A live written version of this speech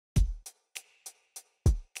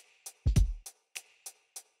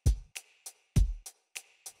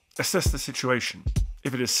Assess the situation.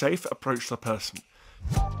 If it is safe, approach the person.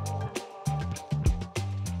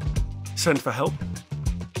 Send for help.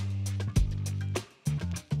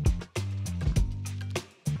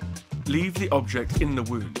 Leave the object in the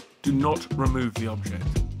wound. Do not remove the object.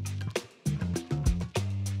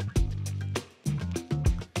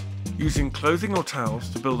 Using clothing or towels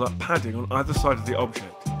to build up padding on either side of the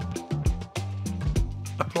object.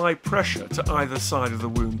 Apply pressure to either side of the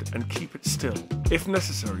wound and keep it still. If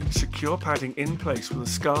necessary, secure padding in place with a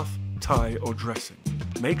scarf, tie or dressing.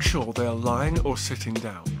 Make sure they are lying or sitting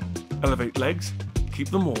down. Elevate legs, keep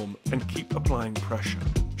them warm and keep applying pressure.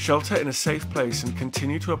 Shelter in a safe place and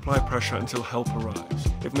continue to apply pressure until help arrives.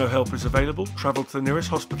 If no help is available, travel to the nearest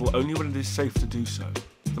hospital only when it is safe to do so.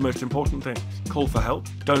 The most important things: call for help,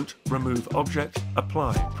 don't remove object,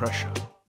 apply pressure.